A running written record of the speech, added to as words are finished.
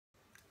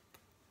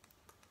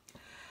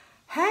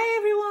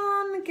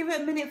give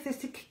it a minute for this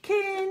to kick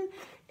in.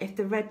 If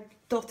the red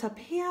dot up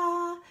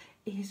here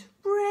is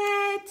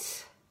red,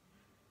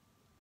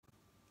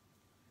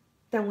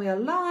 then we are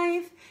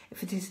live.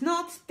 If it is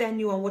not, then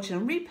you are watching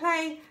on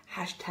replay.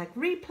 Hashtag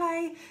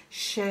replay.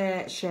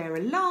 Share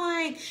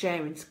alike.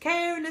 Sharing's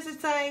caring, as I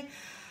say.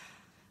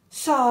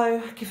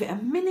 So give it a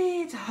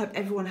minute. I hope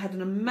everyone had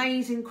an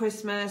amazing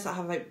Christmas. I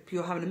hope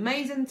you're having an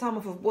amazing time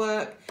off of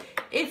work.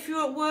 If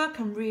you're at work,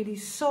 I'm really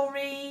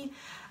sorry.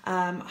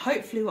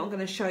 Hopefully what I'm going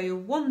to show you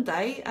one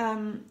day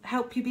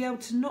help you be able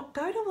to not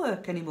go to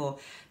work anymore.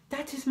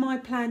 That is my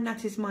plan.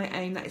 That is my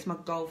aim. That is my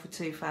goal for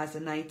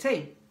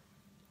 2018.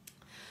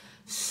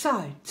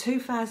 So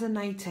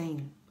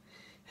 2018.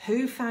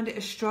 Who found it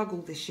a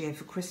struggle this year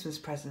for Christmas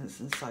presents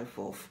and so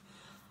forth?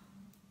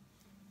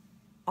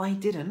 I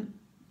didn't.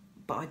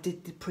 But I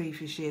did the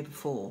previous year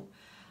before.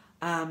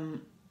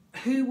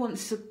 Who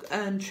wants to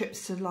earn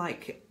trips to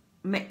like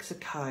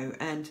Mexico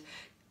and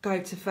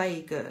go to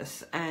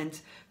Vegas and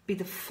be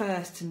the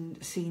first to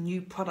see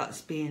new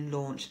products being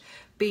launched,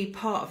 be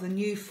part of the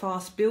new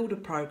Fast Builder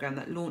program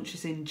that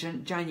launches in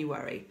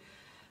January?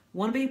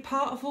 Want to be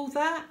part of all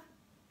that?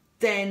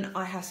 Then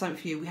I have something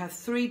for you. We have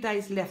 3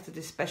 days left of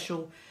this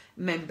special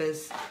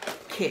members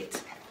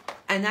kit,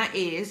 and that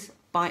is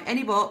buy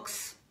any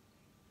box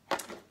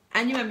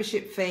and your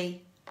membership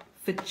fee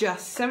for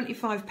just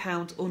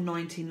 £75 or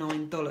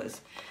 $99.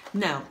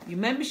 Now, your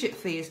membership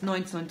fee is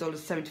 $99,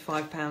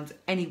 £75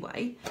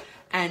 anyway,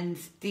 and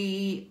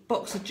the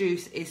box of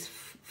juice is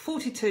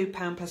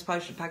 £42 plus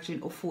postage and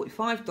packaging, or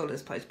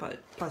 $45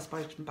 plus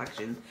postage and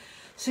packaging.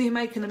 So you're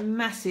making a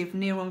massive,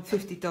 near on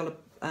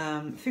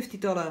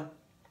 $50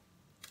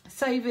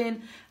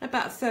 saving,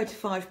 about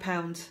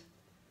 £35.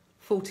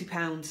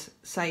 £40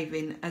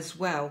 saving as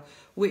well,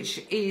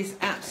 which is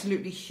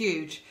absolutely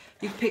huge.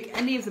 You pick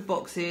any of the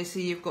boxes, so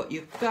you've got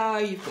your Go,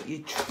 you've got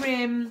your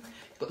Trim,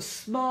 you've got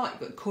Smart,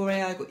 you've got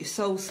Choreo, you've got your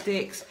Soul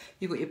Sticks,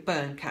 you've got your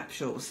Burn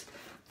Capsules.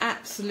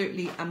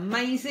 Absolutely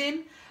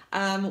amazing.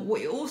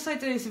 What you also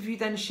do is, if you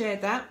then share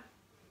that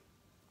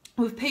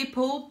with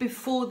people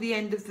before the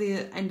end of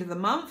the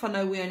month, I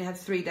know we only have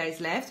 3 days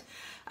left,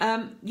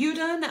 you'd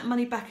earn that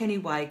money back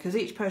anyway, because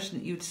each person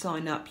that you'd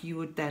sign up, you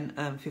would then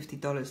earn $50,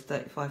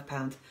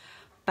 £35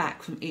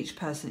 back from each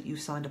person that you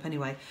signed up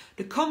anyway.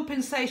 The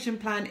compensation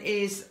plan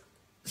is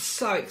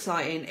so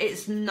exciting.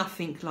 It's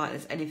nothing like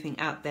there's anything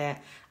out there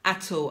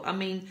at all. I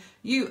mean,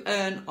 you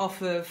earn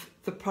off of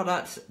the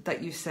products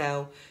that you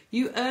sell.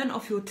 You earn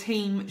off your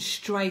team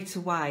straight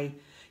away.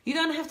 You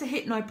don't have to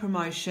hit no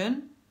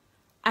promotion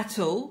at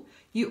all.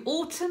 You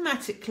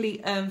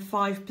automatically earn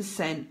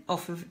 5%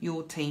 off of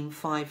your team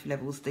 5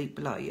 levels deep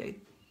below you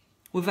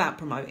without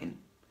promoting.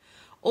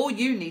 All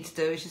you need to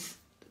do is just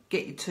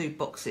get your 2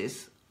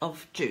 boxes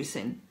of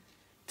juicing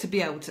to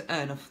be able to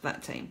earn off of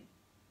that team.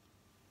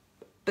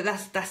 But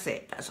that's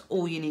it. That's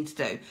all you need to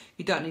do.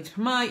 You don't need to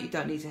promote. You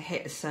don't need to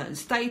hit a certain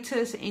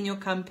status in your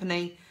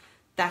company.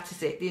 That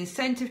is it. The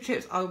incentive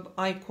trips,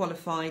 I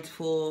qualified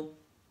for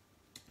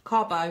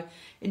Carbo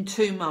in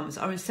 2 months.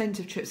 Our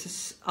incentive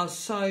trips are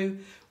so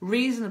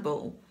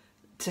reasonable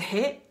to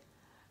hit.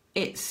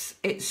 It's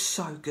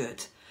so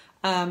good.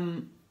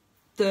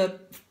 The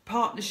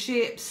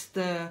partnerships,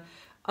 the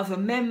other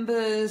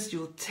members,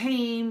 your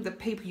team, the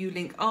people you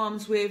link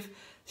arms with,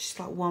 it's just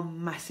like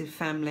one massive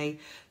family.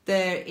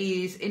 There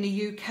is, in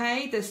the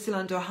UK, there's still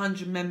under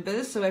 100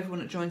 members, so everyone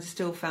that joins is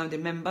still a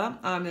founding member.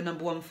 I'm the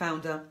 #1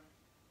 founder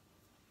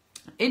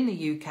in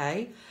the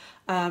UK.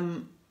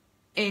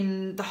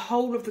 In the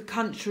whole of the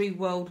country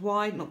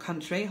worldwide, not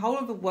country, whole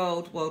of the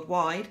world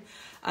worldwide,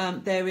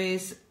 there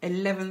is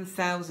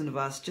 11,000 of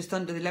us, just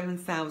under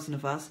 11,000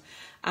 of us,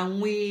 and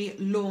we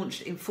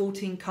launched in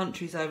 14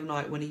 countries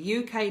overnight. When the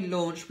UK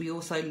launched, we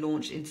also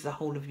launched into the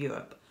whole of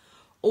Europe.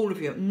 All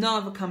of Europe. No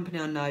other company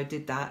I know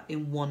did that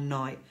in one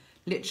night.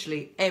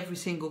 Literally every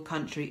single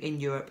country in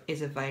Europe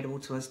is available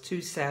to us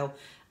to sell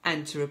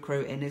and to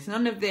recruit in. There's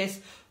none of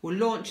this, we're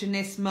launching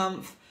this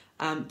month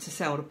to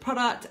sell the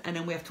product, and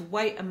then we have to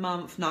wait a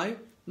month. No,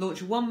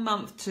 launch 1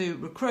 month to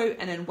recruit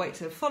and then wait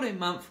till the following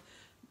month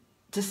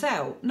to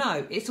sell.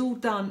 No, it's all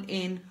done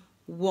in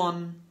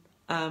one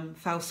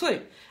foul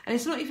swoop. And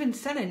it's not even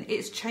selling,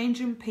 it's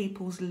changing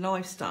people's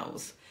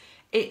lifestyles.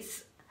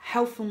 It's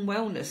health and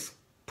wellness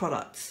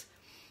products.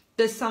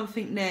 There's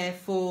something there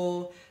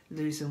for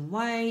losing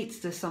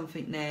weight, there's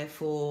something there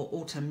for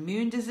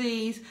autoimmune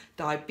disease,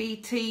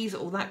 diabetes,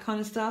 all that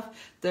kind of stuff.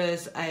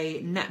 There's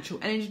a natural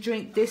energy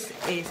drink. This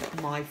is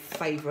my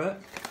favourite,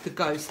 the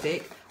Go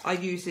Stick. I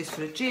use this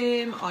for the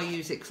gym. I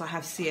use it because I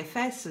have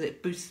CFS, so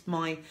it boosts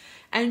my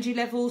energy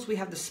levels. We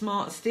have the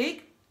Smart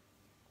Stick.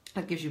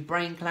 That gives you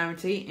brain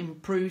clarity,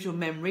 improves your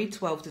memory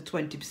 12 to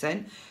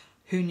 20%.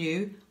 Who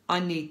knew? I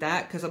need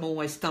that because I'm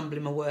always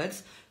stumbling my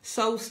words.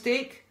 Soul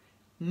Stick,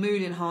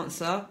 mood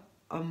enhancer.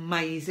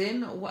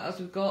 Amazing. What else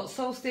we've got?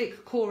 Soul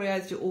Stick, Choreo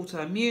is your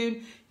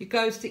autoimmune. Your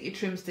Go Stick, your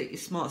Trim Stick, your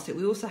Smart Stick.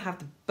 We also have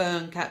the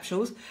Burn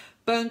Capsules.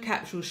 Burn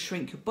Capsules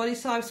shrink your body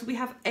size. So we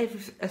have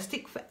a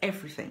stick for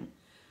everything.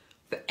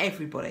 for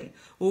everybody.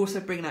 We're also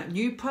bringing out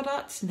new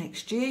products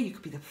next year. You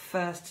could be the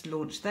first to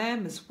launch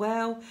them as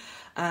well.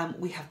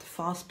 We have the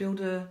Fast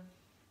Builder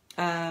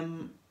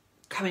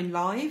coming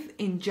live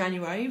in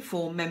January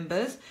for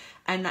members,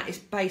 and that is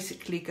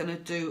basically going to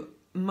do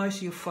most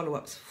of your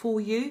follow-ups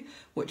for you,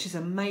 which is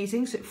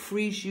amazing. So it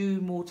frees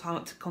you more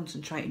time to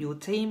concentrate on your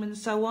team and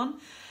so on.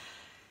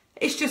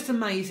 It's just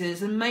amazing.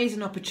 It's an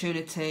amazing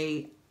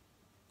opportunity.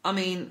 I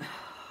mean,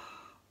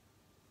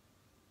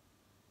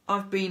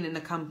 I've been in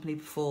a company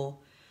before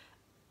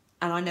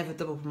and I never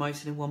double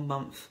promoted in 1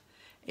 month.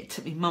 It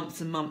took me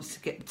months and months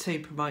to get the 2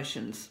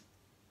 promotions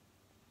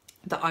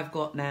that I've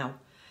got now.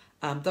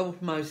 Double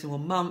promoted in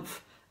 1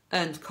 month,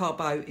 earned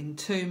Carbo in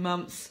 2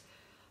 months.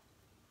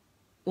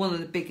 One of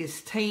the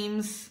biggest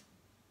teams.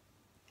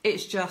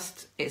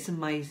 It's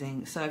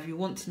amazing. So if you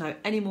want to know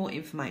any more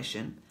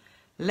information,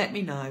 let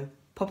me know.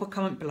 Pop a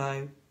comment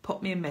below,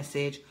 pop me a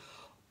message,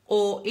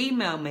 or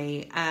email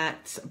me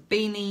at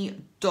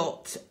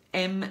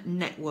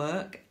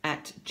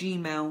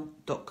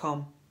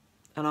beanie.mnetwork@gmail.com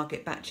and I'll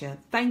get back to you.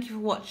 Thank you for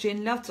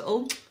watching. Love to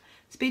all.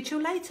 Speak to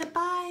you later.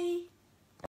 Bye.